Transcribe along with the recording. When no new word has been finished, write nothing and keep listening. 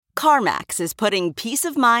CarMax is putting peace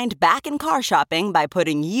of mind back in car shopping by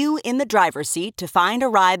putting you in the driver's seat to find a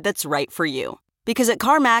ride that's right for you. Because at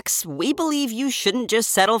CarMax, we believe you shouldn't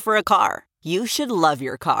just settle for a car. You should love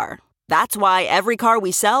your car. That's why every car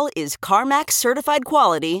we sell is CarMax certified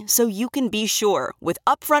quality, so you can be sure with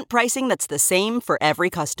upfront pricing that's the same for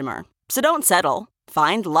every customer. So don't settle.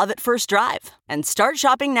 Find love at first drive and start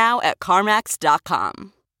shopping now at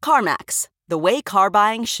CarMax.com. CarMax, the way car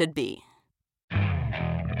buying should be.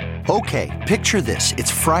 Okay, picture this.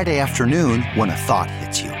 It's Friday afternoon when a thought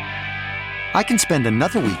hits you. I can spend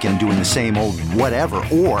another weekend doing the same old whatever,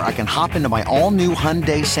 or I can hop into my all-new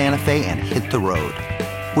Hyundai Santa Fe and hit the road.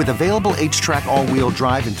 With available H-Track all-wheel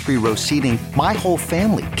drive and 3-row seating, my whole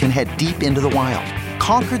family can head deep into the wild.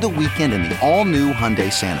 Conquer the weekend in the all-new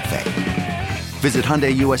Hyundai Santa Fe. Visit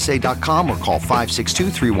HyundaiUSA.com or call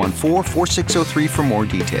 562-314-4603 for more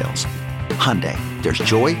details. Hyundai, there's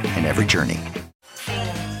joy in every journey.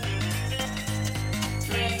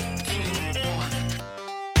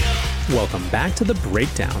 Welcome back to The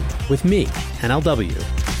Breakdown with me, NLW.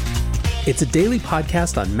 It's a daily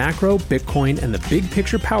podcast on macro, Bitcoin, and the big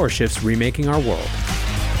picture power shifts remaking our world.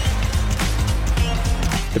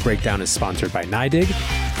 The Breakdown is sponsored by NYDIG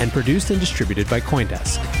and produced and distributed by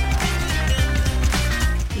CoinDesk.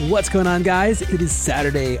 What's going on, guys? It is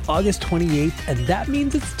Saturday, August 28th, and that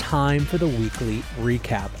means it's time for the weekly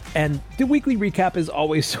recap. And the weekly recap is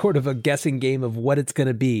always sort of a guessing game of what it's going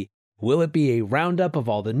to be. Will it be a roundup of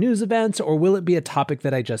all the news events, or will it be a topic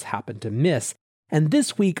that I just happened to miss? And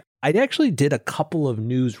this week, I actually did a couple of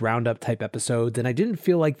news roundup type episodes, and I didn't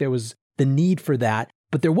feel like there was the need for that.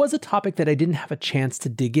 But there was a topic that I didn't have a chance to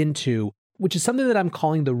dig into, which is something that I'm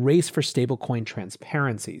calling the race for stablecoin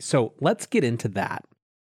transparency. So let's get into that.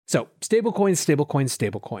 So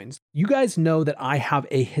stablecoins. You guys know that I have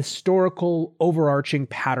a historical, overarching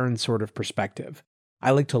pattern sort of perspective. I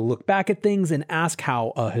like to look back at things and ask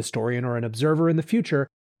how a historian or an observer in the future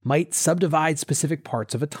might subdivide specific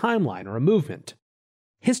parts of a timeline or a movement.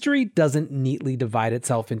 History doesn't neatly divide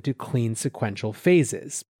itself into clean sequential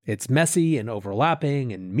phases. It's messy and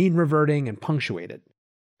overlapping and mean reverting and punctuated.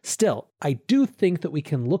 Still, I do think that we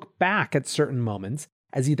can look back at certain moments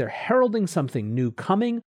as either heralding something new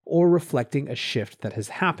coming or reflecting a shift that has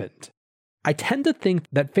happened. I tend to think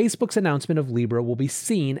that Facebook's announcement of Libra will be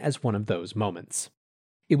seen as one of those moments.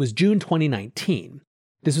 It was June 2019.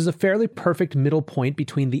 This was a fairly perfect middle point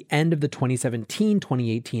between the end of the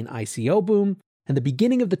 2017-2018 ICO boom and the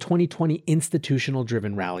beginning of the 2020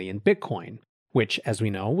 institutional-driven rally in Bitcoin, which, as we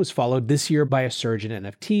know, was followed this year by a surge in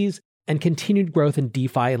NFTs and continued growth in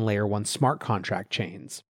DeFi and Layer 1 smart contract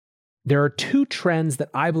chains. There are two trends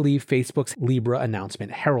that I believe Facebook's Libra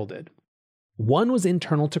announcement heralded. One was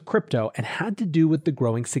internal to crypto and had to do with the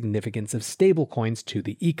growing significance of stablecoins to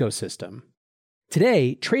the ecosystem.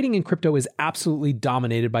 Today, trading in crypto is absolutely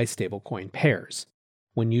dominated by stablecoin pairs.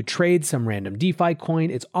 When you trade some random DeFi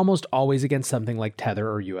coin, it's almost always against something like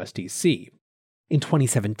Tether or USDC. In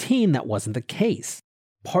 2017, that wasn't the case.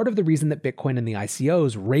 Part of the reason that Bitcoin and the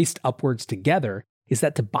ICOs raced upwards together is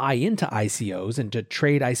that to buy into ICOs and to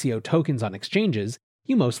trade ICO tokens on exchanges,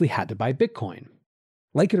 you mostly had to buy Bitcoin.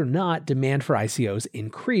 Like it or not, demand for ICOs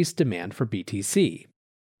increased demand for BTC.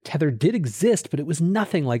 Tether did exist, but it was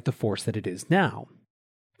nothing like the force that it is now.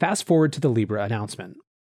 Fast forward to the Libra announcement.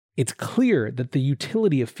 It's clear that the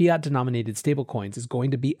utility of fiat-denominated stablecoins is going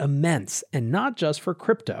to be immense, and not just for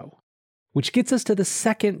crypto. Which gets us to the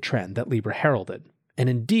second trend that Libra heralded, and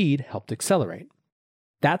indeed helped accelerate.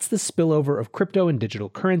 That's the spillover of crypto and digital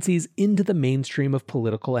currencies into the mainstream of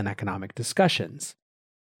political and economic discussions.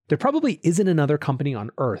 There probably isn't another company on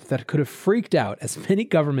Earth that could have freaked out as many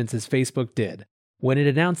governments as Facebook did when it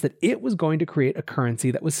announced that it was going to create a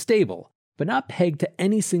currency that was stable, but not pegged to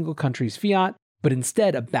any single country's fiat, but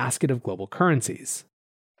instead a basket of global currencies.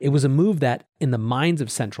 It was a move that, in the minds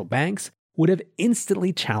of central banks, would have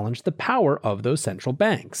instantly challenged the power of those central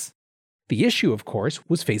banks. The issue, of course,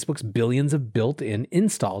 was Facebook's billions of built-in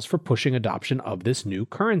installs for pushing adoption of this new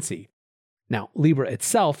currency. Now, Libra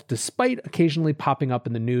itself, despite occasionally popping up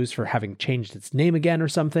in the news for having changed its name again or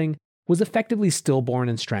something, was effectively stillborn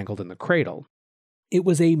and strangled in the cradle. It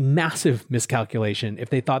was a massive miscalculation if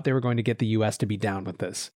they thought they were going to get the US to be down with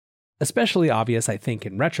this. Especially obvious, I think,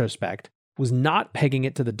 in retrospect, was not pegging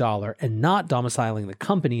it to the dollar and not domiciling the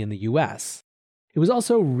company in the US. It was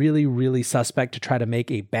also really suspect to try to make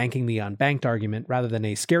a banking the unbanked argument rather than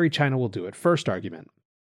a scary China will do it first argument.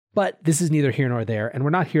 But this is neither here nor there, and we're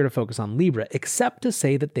not here to focus on Libra, except to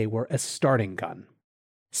say that they were a starting gun.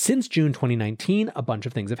 Since June 2019, a bunch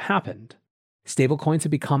of things have happened. Stablecoins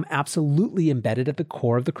have become absolutely embedded at the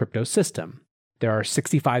core of the crypto system. There are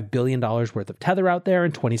 $65 billion worth of Tether out there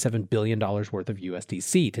and $27 billion worth of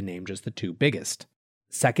USDC, to name just the two biggest.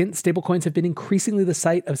 Second, stablecoins have been increasingly the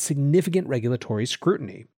site of significant regulatory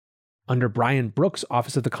scrutiny. Under Brian Brooks'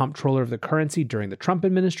 Office of the Comptroller of the Currency during the Trump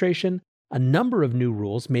administration, a number of new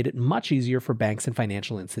rules made it much easier for banks and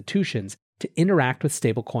financial institutions to interact with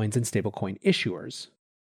stablecoins and stablecoin issuers.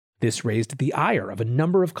 This raised the ire of a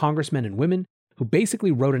number of congressmen and women who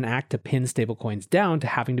basically wrote an act to pin stablecoins down to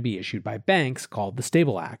having to be issued by banks called the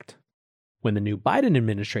Stable Act. When the new Biden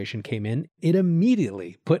administration came in, it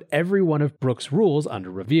immediately put every one of Brooks' rules under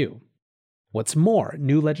review. What's more,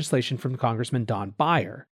 new legislation from Congressman Don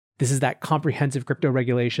Beyer, this is that comprehensive crypto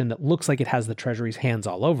regulation that looks like it has the Treasury's hands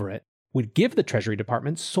all over it, would give the Treasury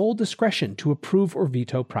Department sole discretion to approve or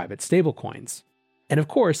veto private stablecoins. And of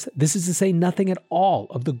course, this is to say nothing at all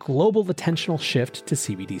of the global attentional shift to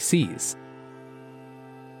CBDCs.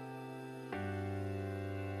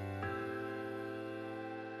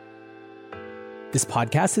 This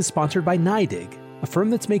podcast is sponsored by NYDIG, a firm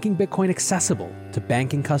that's making Bitcoin accessible to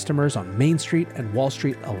banking customers on Main Street and Wall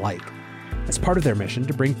Street alike, as part of their mission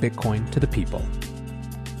to bring Bitcoin to the people.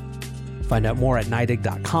 Find out more at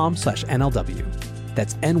NYDIG.com/NLW.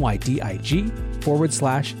 That's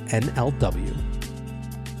NYDIG/NLW.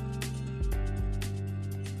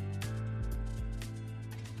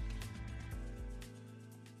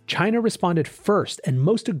 China responded first and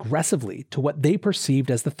most aggressively to what they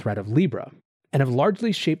perceived as the threat of Libra, and have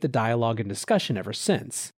largely shaped the dialogue and discussion ever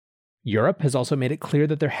since. Europe has also made it clear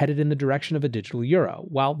that they're headed in the direction of a digital euro,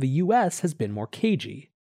 while the US has been more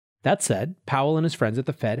cagey. That said, Powell and his friends at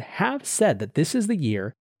the Fed have said that this is the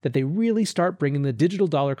year that they really start bringing the digital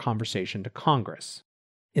dollar conversation to Congress.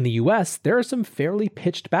 In the US, there are some fairly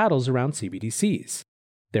pitched battles around CBDCs.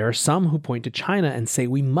 There are some who point to China and say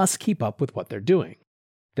we must keep up with what they're doing.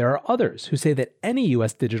 There are others who say that any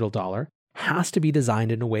US digital dollar has to be designed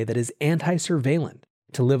in a way that is anti-surveillance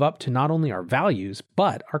to live up to not only our values,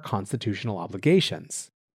 but our constitutional obligations.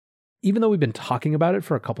 Even though we've been talking about it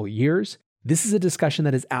for a couple of years, this is a discussion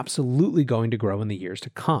that is absolutely going to grow in the years to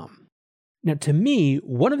come. Now, to me,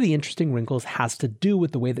 one of the interesting wrinkles has to do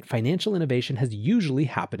with the way that financial innovation has usually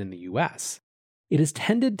happened in the US. It has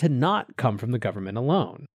tended to not come from the government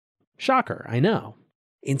alone. Shocker, I know.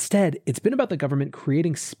 Instead, it's been about the government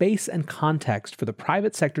creating space and context for the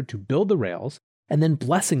private sector to build the rails and then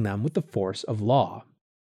blessing them with the force of law.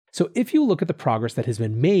 So if you look at the progress that has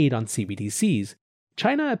been made on CBDCs,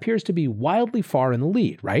 China appears to be wildly far in the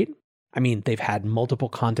lead, right? I mean, they've had multiple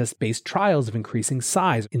contest-based trials of increasing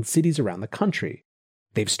size in cities around the country.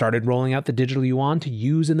 They've started rolling out the digital yuan to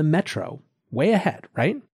use in the metro. Way ahead,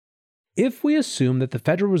 right? If we assume that the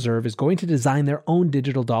Federal Reserve is going to design their own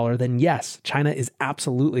digital dollar, then yes, China is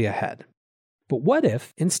absolutely ahead. But what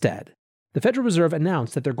if, instead, the Federal Reserve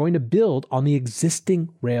announced that they're going to build on the existing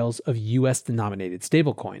rails of US-denominated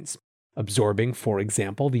stablecoins, absorbing, for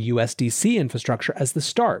example, the USDC infrastructure as the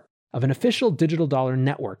start of an official digital dollar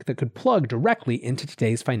network that could plug directly into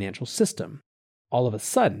today's financial system? All of a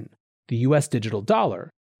sudden, the US digital dollar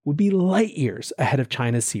would be light years ahead of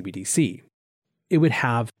China's CBDC. It would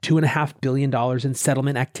have $2.5 billion in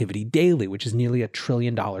settlement activity daily, which is nearly $1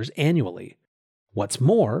 trillion annually. What's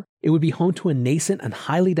more, it would be home to a nascent and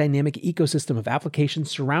highly dynamic ecosystem of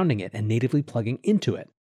applications surrounding it and natively plugging into it.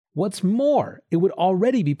 What's more, it would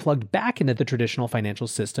already be plugged back into the traditional financial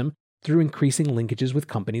system through increasing linkages with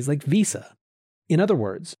companies like Visa. In other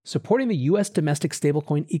words, supporting the US domestic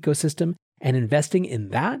stablecoin ecosystem and investing in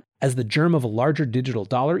that as the germ of a larger digital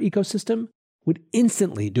dollar ecosystem would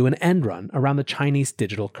instantly do an end run around the Chinese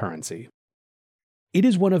digital currency. It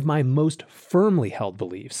is one of my most firmly held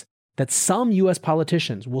beliefs that some US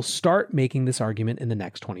politicians will start making this argument in the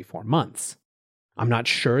next 24 months. I'm not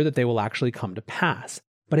sure that they will actually come to pass,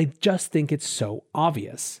 but I just think it's so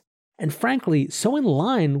obvious. And frankly, so in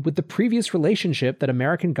line with the previous relationship that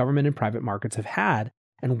American government and private markets have had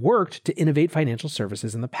and worked to innovate financial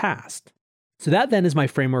services in the past. So that then is my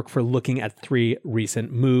framework for looking at 3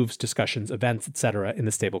 recent moves, discussions, events, etc. in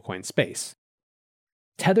the stablecoin space.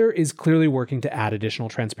 Tether is clearly working to add additional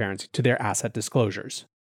transparency to their asset disclosures.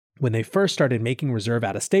 When they first started making reserve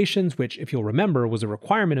attestations, which, if you'll remember, was a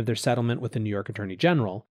requirement of their settlement with the New York Attorney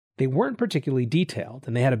General, they weren't particularly detailed,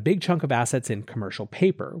 and they had a big chunk of assets in commercial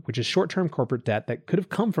paper, which is short-term corporate debt that could have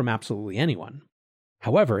come from absolutely anyone.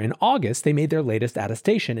 However, in August, they made their latest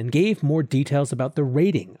attestation and gave more details about the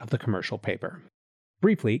rating of the commercial paper.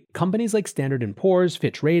 Briefly, companies like Standard & Poor's,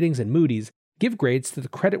 Fitch Ratings, and Moody's give grades to the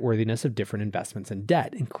creditworthiness of different investments and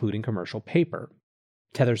debt, including commercial paper.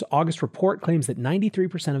 Tether's August report claims that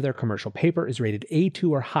 93% of their commercial paper is rated A2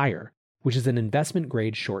 or higher, which is an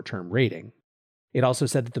investment-grade short-term rating. It also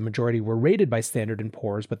said that the majority were rated by Standard &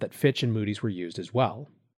 Poor's, but that Fitch and Moody's were used as well.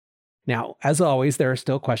 Now, as always, there are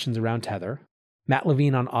still questions around Tether. Matt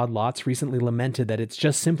Levine on Odd Lots recently lamented that it's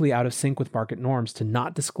just simply out of sync with market norms to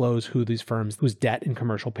not disclose who these firms whose debt in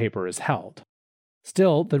commercial paper is held.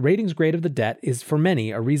 Still, the ratings grade of the debt is for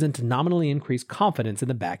many a reason to nominally increase confidence in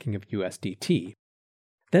the backing of USDT.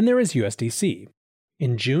 Then there is USDC.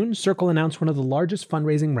 In June, Circle announced one of the largest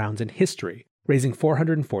fundraising rounds in history, raising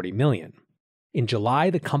 $440 million. In July,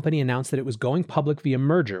 the company announced that it was going public via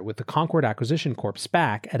merger with the Concord Acquisition Corp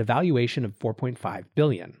SPAC at a valuation of $4.5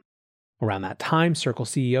 billion. Around that time, Circle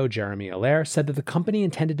CEO Jeremy Allaire said that the company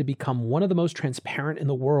intended to become one of the most transparent in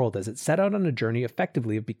the world as it set out on a journey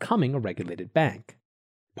effectively of becoming a regulated bank.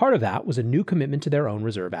 Part of that was a new commitment to their own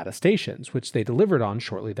reserve attestations, which they delivered on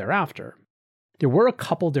shortly thereafter. There were a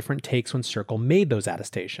couple different takes when Circle made those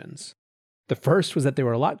attestations. The first was that they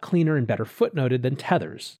were a lot cleaner and better footnoted than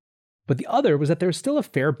Tether's. But the other was that there was still a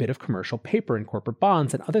fair bit of commercial paper in corporate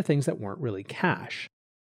bonds and other things that weren't really cash.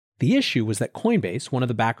 The issue was that Coinbase, one of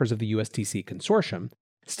the backers of the USDC consortium,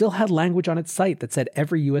 still had language on its site that said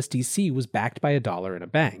every USDC was backed by $1 in a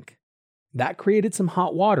bank. That created some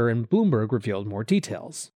hot water, and Bloomberg revealed more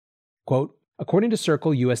details. Quote, according to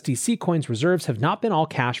Circle, USDC coins reserves have not been all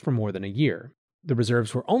cash for more than a year. The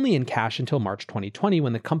reserves were only in cash until March 2020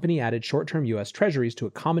 when the company added short-term US treasuries to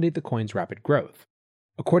accommodate the coin's rapid growth,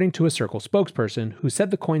 according to a Circle spokesperson who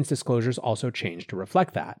said the coin's disclosures also changed to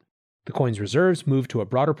reflect that. The coin's reserves moved to a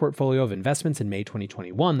broader portfolio of investments in May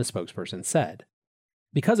 2021, the spokesperson said.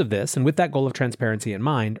 Because of this, and with that goal of transparency in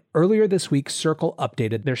mind, earlier this week Circle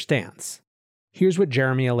updated their stance. Here's what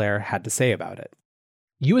Jeremy Allaire had to say about it.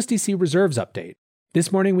 USDC reserves update.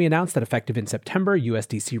 This morning we announced that effective in September,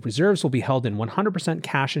 USDC reserves will be held in 100%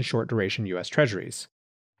 cash and short-duration US treasuries.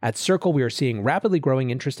 At Circle, we are seeing rapidly growing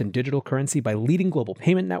interest in digital currency by leading global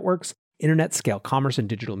payment networks, internet-scale commerce and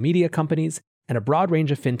digital media companies, and a broad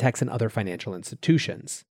range of fintechs and other financial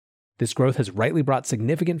institutions. This growth has rightly brought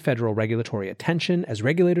significant federal regulatory attention as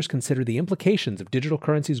regulators consider the implications of digital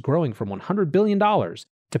currencies growing from $100 billion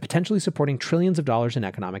to potentially supporting trillions of dollars in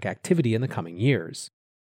economic activity in the coming years.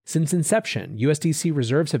 Since inception, USDC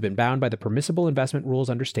reserves have been bound by the permissible investment rules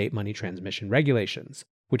under state money transmission regulations,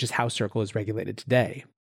 which is how Circle is regulated today.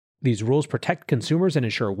 These rules protect consumers and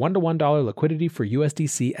ensure $1 to $1 liquidity for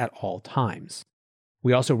USDC at all times.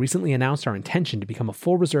 We also recently announced our intention to become a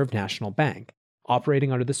full reserve national bank,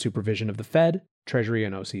 operating under the supervision of the Fed, Treasury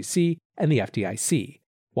and OCC, and the FDIC,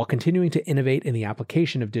 while continuing to innovate in the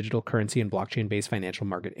application of digital currency and blockchain-based financial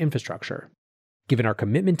market infrastructure. Given our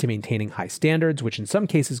commitment to maintaining high standards, which in some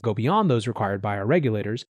cases go beyond those required by our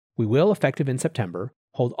regulators, we will, effective in September,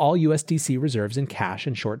 hold all USDC reserves in cash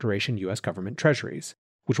and short-duration US government treasuries,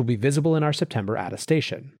 which will be visible in our September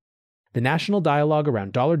attestation. The national dialogue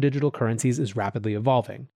around dollar digital currencies is rapidly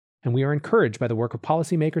evolving, and we are encouraged by the work of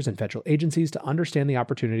policymakers and federal agencies to understand the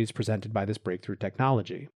opportunities presented by this breakthrough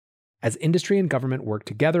technology. As industry and government work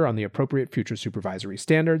together on the appropriate future supervisory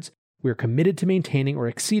standards, we are committed to maintaining or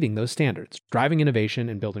exceeding those standards, driving innovation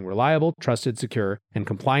and building reliable, trusted, secure, and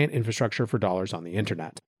compliant infrastructure for dollars on the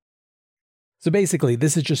internet. So basically,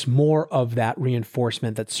 this is just more of that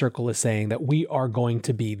reinforcement that Circle is saying that we are going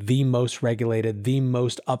to be the most regulated, the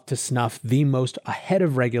most up to snuff, the most ahead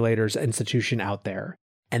of regulators institution out there.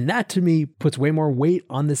 And that to me puts way more weight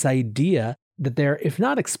on this idea that they're, if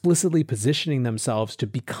not explicitly positioning themselves to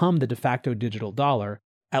become the de facto digital dollar,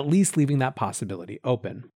 at least leaving that possibility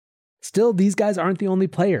open. Still, these guys aren't the only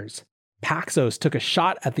players. Paxos took a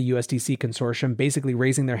shot at the USDC consortium, basically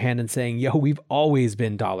raising their hand and saying, yo, we've always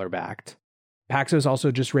been dollar-backed. Paxos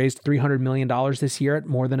also just raised $300 million this year at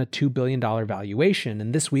more than a $2 billion valuation,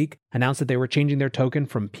 and this week announced that they were changing their token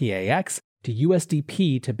from PAX to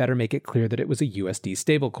USDP to better make it clear that it was a USD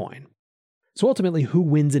stablecoin. So ultimately, who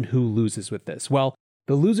wins and who loses with this? Well,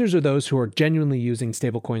 the losers are those who are genuinely using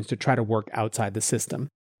stablecoins to try to work outside the system.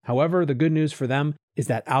 However, the good news for them is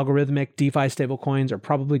that algorithmic DeFi stablecoins are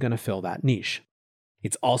probably going to fill that niche.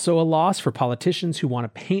 It's also a loss for politicians who want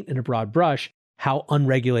to paint in a broad brush how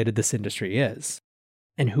unregulated this industry is.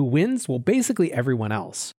 And who wins? Well, basically everyone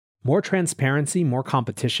else. More transparency, more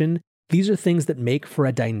competition. These are things that make for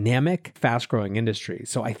a dynamic, fast-growing industry.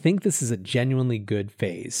 So I think this is a genuinely good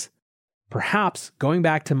phase. Perhaps, going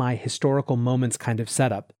back to my historical moments kind of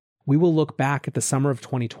setup, we will look back at the summer of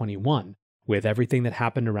 2021, with everything that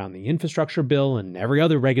happened around the infrastructure bill and every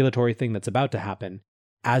other regulatory thing that's about to happen,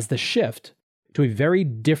 as the shift to a very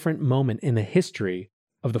different moment in the history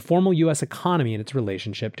of the formal US economy and its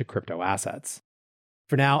relationship to crypto assets.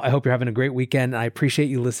 For now, I hope you're having a great weekend. I appreciate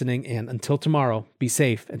you listening, and until tomorrow, be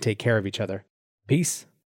safe and take care of each other. Peace.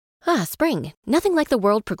 Spring. Nothing like the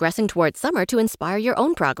world progressing towards summer to inspire your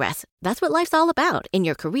own progress. That's what life's all about in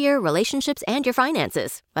your career, relationships, and your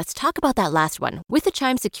finances. Let's talk about that last one. With the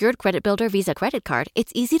Chime Secured Credit Builder Visa Credit Card,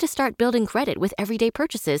 it's easy to start building credit with everyday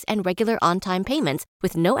purchases and regular on-time payments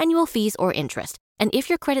with no annual fees or interest. And if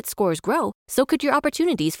your credit scores grow, so could your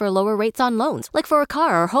opportunities for lower rates on loans, like for a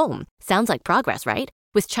car or home. Sounds like progress, right?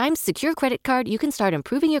 With Chime's Secure Credit Card, you can start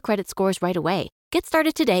improving your credit scores right away. Get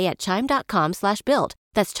started today at Chime.com/build.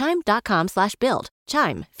 That's Chime.com/build.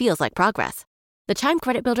 Chime feels like progress. The Chime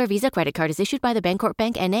Credit Builder Visa Credit Card is issued by the Bancorp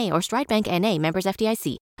Bank N.A. or Stride Bank N.A. members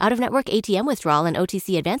FDIC. Out-of-network ATM withdrawal and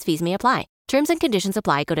OTC advance fees may apply. Terms and conditions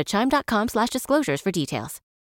apply. Go to Chime.com/disclosures for details.